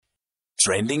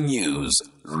Trending news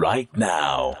right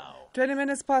now. 20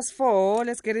 minutes past 4.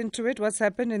 Let's get into it. What's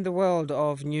happened in the world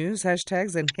of news,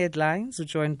 hashtags and headlines? We're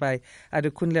joined by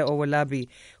Adekunle Owolabi,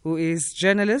 who is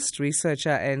journalist, researcher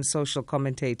and social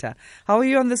commentator. How are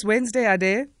you on this Wednesday,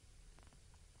 Ade?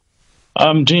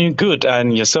 I'm doing good,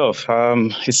 and yourself?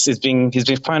 It's been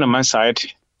fine on my side.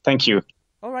 Thank you.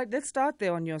 All right, let's start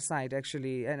there on your side,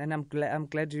 actually, and I'm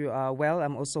glad you are well.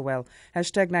 I'm also well.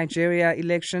 Hashtag Nigeria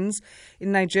elections.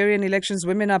 In Nigerian elections,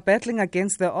 women are battling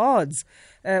against the odds.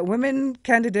 Women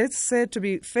candidates said to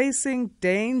be facing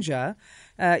danger.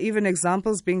 Even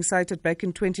examples being cited back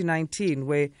in 2019,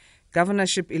 where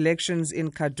governorship elections in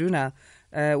Kaduna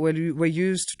were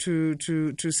used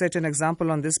to set an example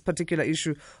on this particular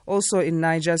issue. Also in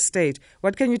Niger State.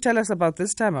 What can you tell us about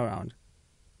this time around?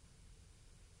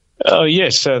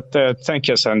 Yes, thank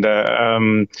you, Sandra.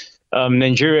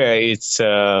 Nigeria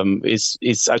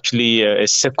it's actually a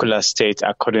secular state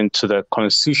according to the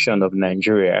constitution of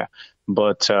Nigeria.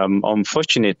 But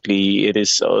unfortunately, it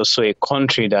is also a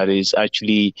country that is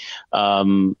actually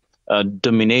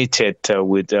dominated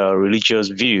with religious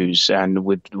views, and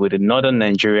with the northern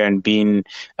Nigerian being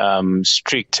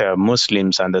strict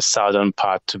Muslims and the southern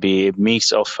part to be a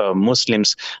mix of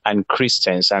Muslims and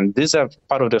Christians. And these are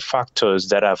part of the factors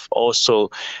that have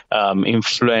also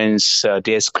influenced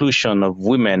the exclusion of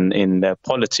women in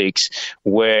politics,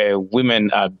 where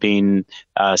women are being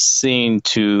seen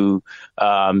to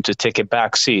take a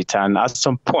back seat. And at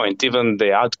some point, even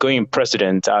the outgoing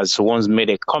president has once made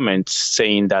a comment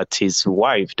saying that his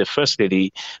wife, the first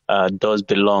lady, does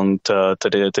belong to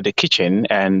the kitchen,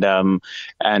 and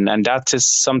that is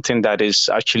something that is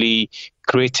actually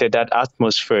created that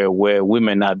atmosphere where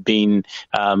women are being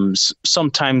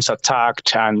sometimes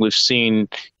attacked, and we've seen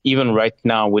even right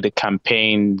now with the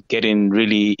campaign getting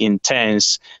really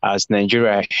intense as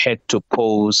Nigeria head to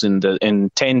polls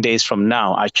in 10 days from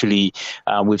now. Actually,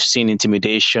 we've seen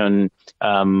intimidation,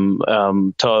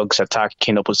 thugs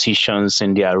attacking oppositions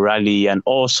in their rally, and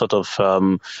all sort of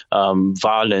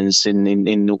violence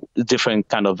in different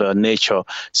kind of nature.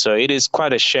 So it is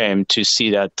quite a shame to see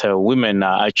that women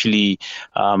are actually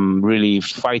really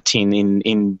fighting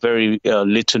in very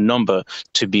little number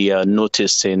to be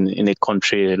noticed in a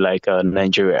country like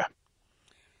Nigeria.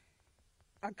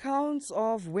 Accounts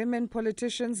of women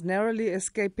politicians narrowly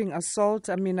escaping assault,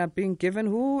 are being given.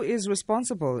 Who is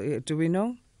responsible? Do we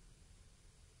know?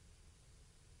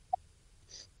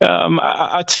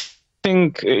 I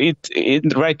think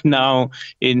it right now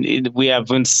we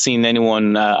haven't seen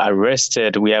anyone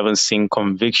arrested. We haven't seen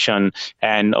conviction,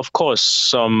 and of course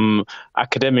some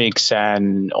academics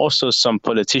and also some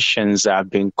politicians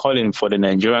have been calling for the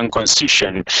Nigerian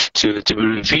constitution to be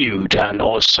reviewed, and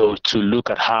also to look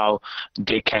at how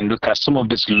they can look at some of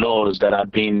these laws that are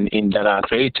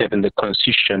created in the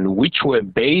constitution, which were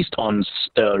based on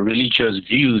religious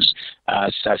views,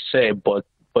 as I said, but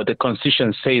the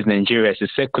constitution says Nigeria is a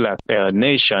secular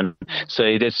nation. So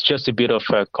it is just a bit of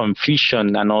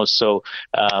confusion and also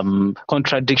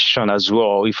contradiction as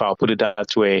well, if I'll put it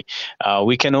that way.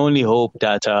 We can only hope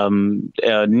that a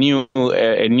new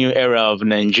era of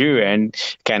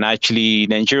Nigerians can actually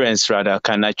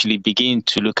begin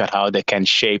to look at how they can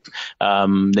shape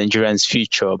Nigerians'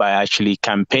 future by actually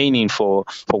campaigning for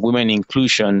women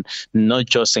inclusion, not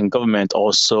just in government,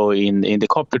 also in the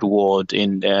corporate world.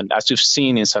 As we've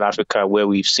seen in South Africa, where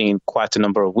we've seen quite a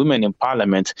number of women in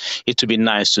parliament, it would be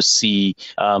nice to see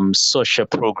such a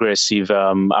progressive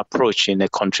approach in a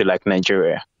country like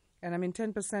Nigeria. And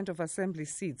 10% of assembly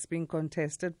seats being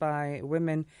contested by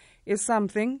women is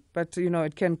something, but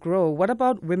it can grow. What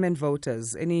about women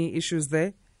voters? Any issues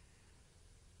there?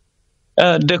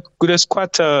 There's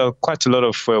quite a lot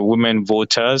of women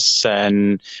voters,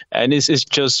 and it's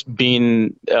just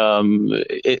been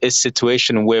a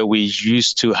situation where we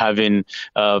used to having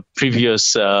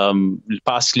previous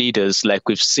past leaders, like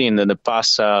we've seen in the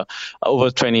past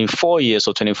over 24 years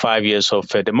or 25 years of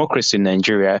democracy in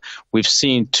Nigeria. We've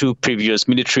seen two previous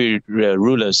military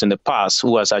rulers in the past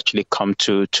who has actually come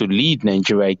to lead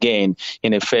Nigeria again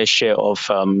in a fair share of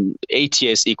 8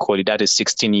 years equally, that is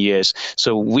 16 years.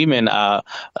 So women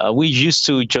we used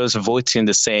to just vote in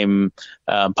the same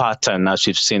pattern as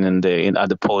we've seen at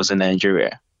the polls in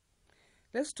Nigeria.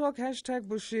 Let's talk hashtag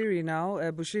Bushiri now.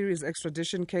 Bushiri's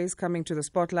extradition case coming to the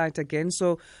spotlight again.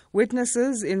 So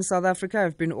witnesses in South Africa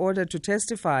have been ordered to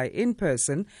testify in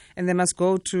person, and they must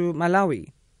go to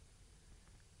Malawi.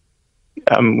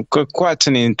 Quite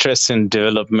an interesting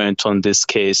development on this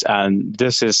case, and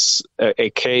this is a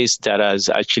case that has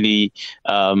actually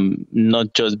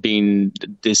not just been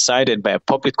decided by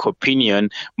public opinion,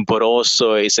 but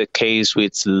also it's a case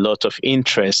with a lot of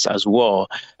interest as well.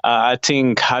 I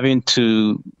think having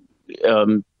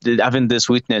these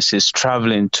witnesses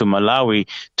traveling to Malawi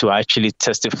to actually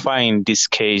testify in this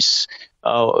case.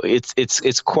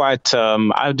 It's quite.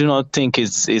 I do not think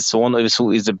it's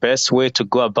the best way to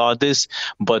go about this,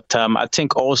 but I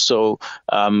think also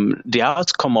the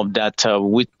outcome of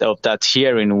that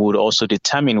hearing would also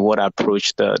determine what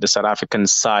approach the South African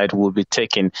side will be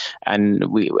taking. And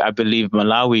I believe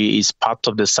Malawi is part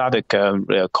of the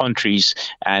SADC countries,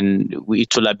 and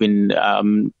it will have been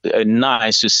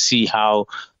nice to see how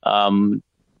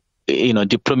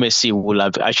diplomacy will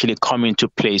have actually come into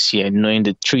place here, knowing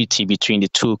the treaty between the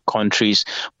two countries.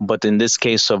 But in this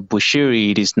case of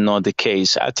Bushiri, it is not the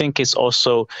case. I think it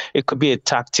could be a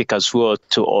tactic as well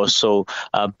to also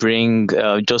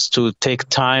just to take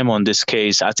time on this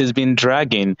case, as it's been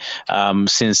dragging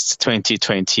since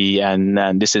 2020,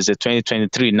 and this is a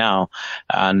 2023 now.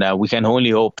 And we can only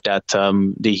hope that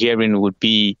the hearing would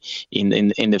be in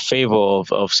the favor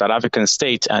of South African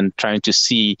state and trying to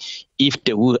see if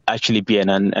there will actually be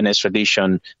an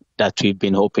extradition that we've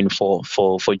been hoping for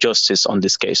justice on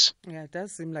this case. Yeah, it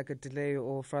does seem like a delay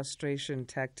or frustration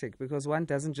tactic, because one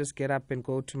doesn't just get up and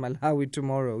go to Malawi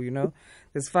tomorrow,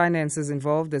 There's finances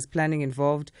involved, there's planning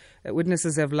involved.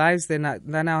 Witnesses have lives they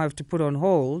now have to put on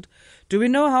hold. Do we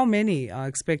know how many are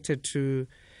expected to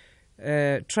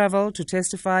travel to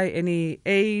testify? Any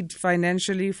aid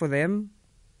financially for them?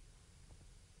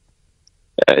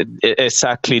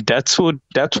 Exactly. That would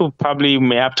probably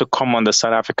may have to come on the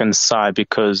South African side,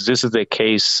 because this is a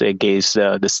case against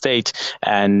the state,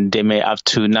 and they may have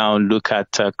to now look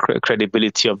at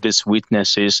credibility of these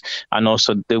witnesses, and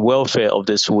also the welfare of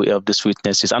these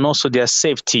witnesses, and also their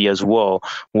safety as well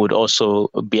would also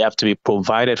have to be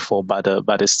provided for by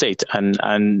the state,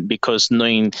 and because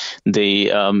knowing the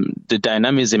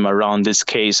dynamism around this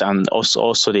case, and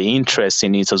also the interest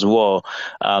in it as well,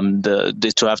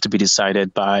 this will have to be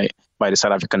decided by the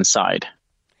South African side.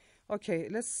 Okay,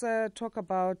 let's talk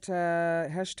about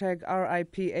hashtag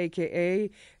RIP, aka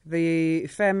the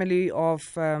family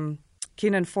of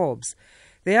Keenan Forbes.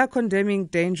 They are condemning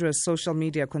dangerous social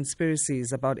media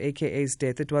conspiracies about AKA's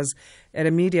death. It was at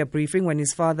a media briefing when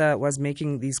his father was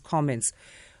making these comments.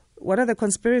 What are the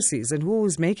conspiracies and who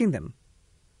is making them?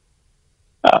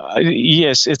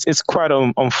 Yes, it's quite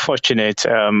unfortunate,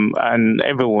 and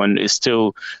everyone is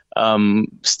still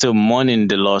mourning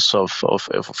the loss of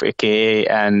AKA,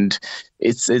 and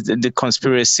it's the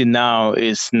conspiracy now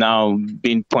is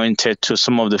being pointed to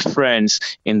some of the friends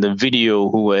in the video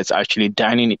who was actually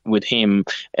dining with him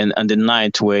and on the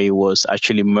night where he was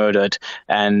actually murdered.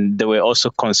 And there were also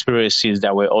conspiracies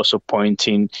that were also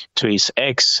pointing to his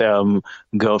ex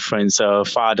girlfriend's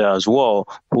father as well,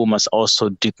 who must also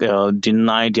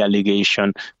deny the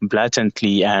allegation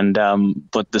blatantly. And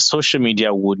but the social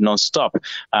media would not stop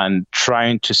and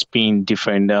trying to spin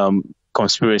different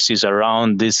conspiracies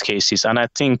around these cases. And I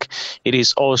think it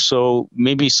is also,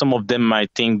 maybe some of them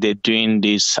might think they're doing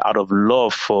this out of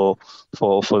love for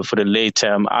the late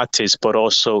artist, but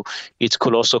also it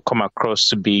could also come across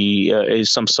to be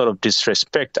some sort of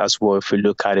disrespect as well if we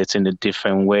look at it in a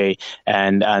different way.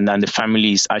 And the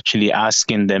family is actually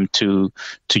asking them to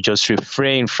just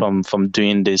refrain from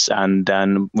doing this, and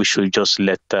then we should just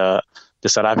let the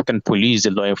South African police,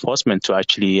 the law enforcement, to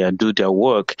actually do their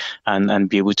work and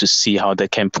be able to see how they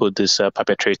can put these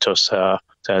perpetrators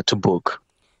to book.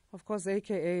 Of course,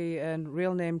 AKA and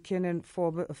real name Keenan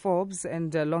Forbes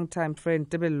and longtime friend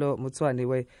Tebello Mutswane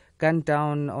were gunned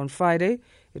down on Friday.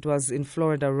 It was in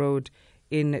Florida Road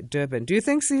in Durban. Do you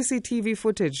think CCTV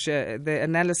footage, the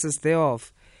analysis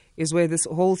thereof, is where this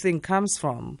whole thing comes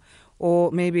from?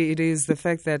 Or maybe it is the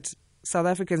fact that South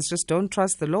Africans just don't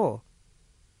trust the law?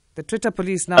 The Twitter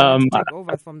police now take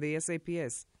over from the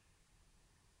SAPS.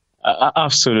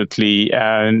 Absolutely,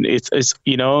 and it's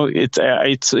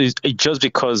just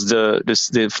because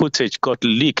the footage got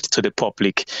leaked to the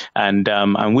public, and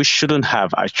we shouldn't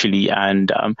have actually.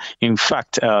 And in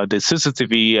fact, the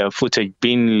CCTV footage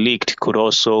being leaked could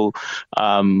also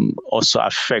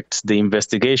affect the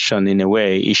investigation in a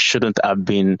way. It shouldn't have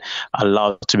been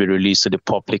allowed to be released to the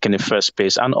public in the first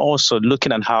place. And also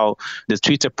looking at how the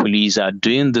Twitter police are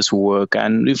doing this work,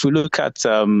 and if we look at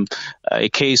a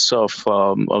case of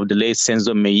the late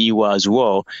Senzo Meyiwa as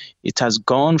well. It has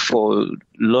gone for a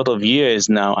lot of years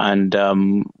now,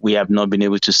 and we have not been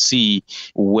able to see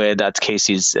where that case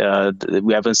is.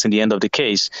 We haven't seen the end of the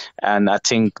case, and I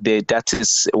think that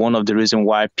is one of the reasons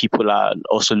why people are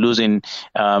also losing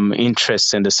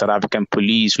interest in the South African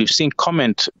police. We've seen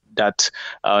comments that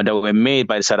were made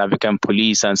by the South African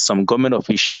police and some government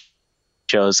officials,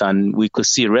 and we could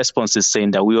see responses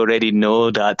saying that we already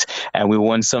know that and we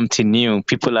want something new.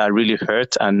 People are really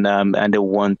hurt, and they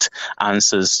want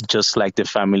answers, just like the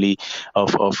family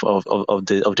of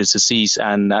the deceased.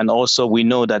 And also we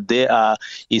know that there are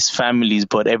his families,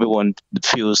 but everyone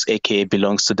feels AKA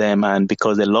belongs to them, and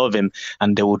because they love him,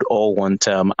 and they would all want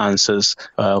answers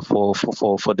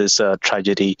for this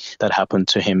tragedy that happened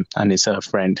to him and his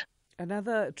friend.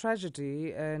 Another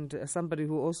tragedy, and somebody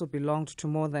who also belonged to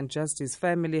more than just his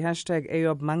family.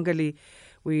 #Ayob Mangali.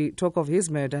 We talk of his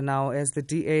murder now as the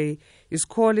DA is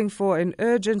calling for an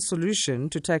urgent solution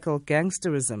to tackle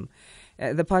gangsterism.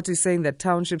 The party is saying that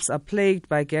townships are plagued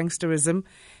by gangsterism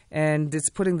and it's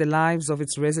putting the lives of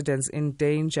its residents in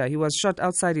danger. He was shot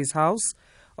outside his house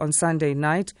on Sunday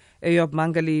night. Ayob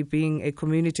Mangali, being a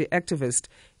community activist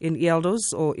in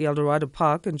Elders or Eldorado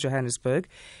Park in Johannesburg.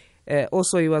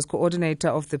 Also, he was coordinator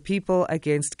of the People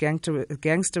Against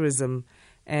Gangsterism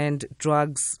and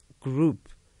Drugs group.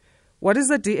 What is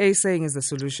the DA saying is the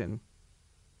solution?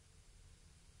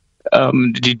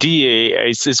 The DA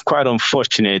is quite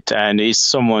unfortunate, and is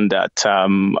someone that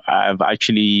I've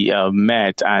actually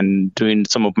met and doing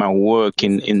some of my work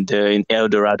in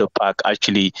Eldorado Park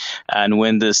actually. And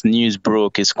when this news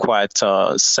broke, it's quite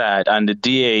sad. And the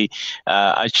DA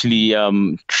actually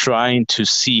trying to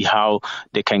see how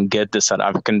they can get the South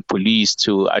African police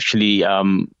to actually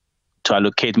to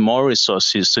allocate more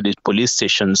resources to these police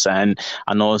stations, and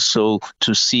also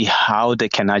to see how they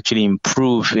can actually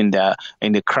improve in the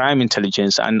crime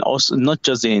intelligence, and also not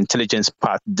just the intelligence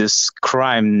part. This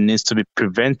crime needs to be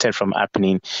prevented from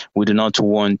happening. We do not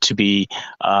want to be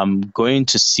going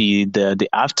to see the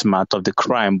aftermath of the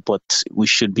crime, but we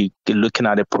should be looking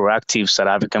at the proactive South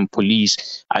African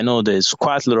police. I know there's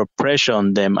quite a lot of pressure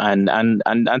on them, and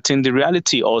I think the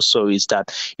reality also is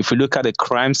that if we look at the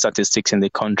crime statistics in the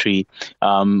country,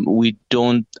 we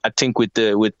don't. I think with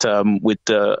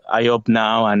the Ayob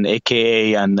now and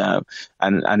AKA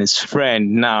and his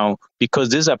friend now, because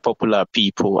these are popular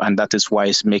people, and that is why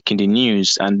it's making the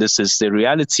news. And this is the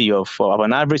reality of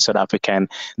an average South African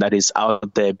that is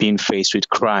out there being faced with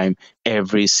crime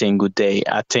every single day.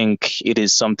 I think it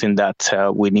is something that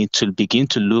we need to begin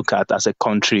to look at as a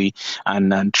country,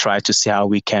 and try to see how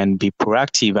we can be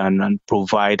proactive and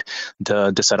provide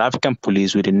the South African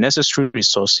police with the necessary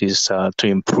resources to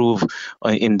improve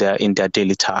in their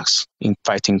daily tasks in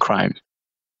fighting crime.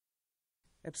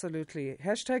 Absolutely.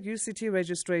 #UCT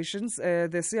registrations.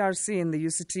 The CRC in the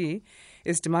UCT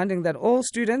is demanding that all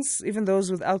students, even those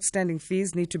with outstanding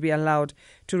fees, need to be allowed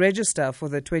to register for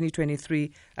the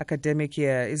 2023 academic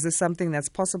year. Is this something that's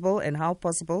possible, and how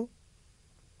possible?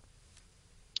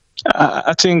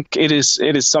 I think it is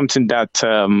something that,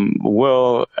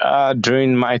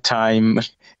 during my time,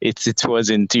 it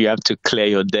wasn't, you have to clear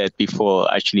your debt before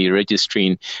actually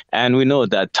registering. And we know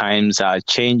that times are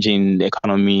changing, the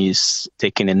economy is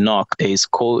taking a knock. There is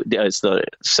COVID, there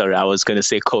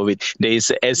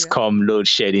is ESCOM load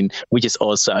shedding, which has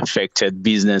also affected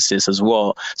businesses as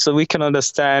well. So we can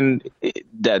understand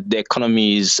that the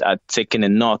economies are taking a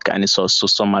knock, and it's also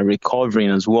some are recovering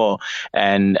as well.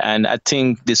 And I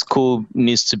think the school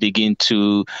needs to begin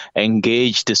to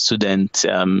engage the student,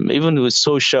 even with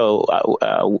social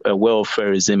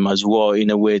welfareism as well, in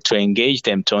a way to engage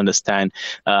them to understand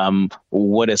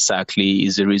what exactly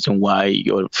is the reason why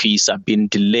your fees are being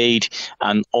delayed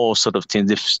and all sort of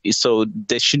things. So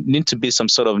there should need to be some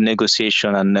sort of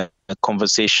negotiation and a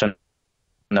conversation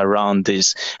around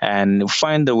this, and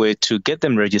find a way to get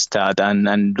them registered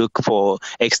and look for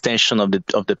extension of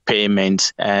the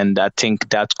payment. And I think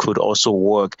that could also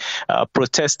work.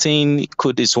 Protesting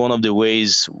is one of the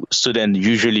ways students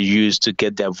usually use to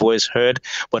get their voice heard,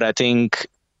 but I think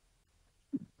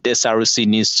the SRC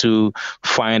needs to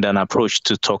find an approach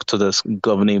to talk to the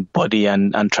governing body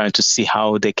and trying to see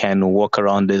how they can work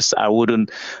around this. I would not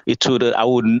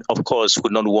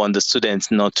want the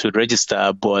students not to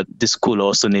register, but the school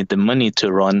also need the money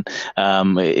to run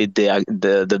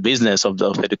the business of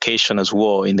education as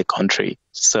well in the country.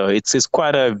 So it's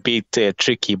quite a bit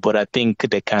tricky, but I think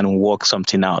they can work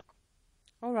something out.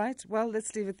 All right. Well,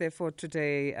 let's leave it there for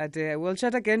today, Ade. We'll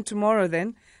chat again tomorrow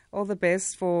then. All the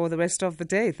best for the rest of the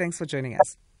day. Thanks for joining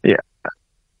us. Yeah.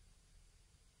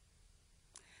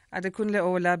 Adekunle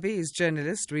Owolabi is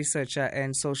journalist, researcher,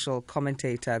 and social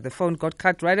commentator. The phone got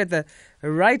cut right at the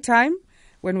right time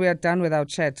when we are done with our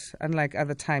chat, unlike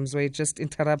other times where it just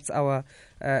interrupts our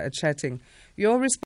chatting. Your response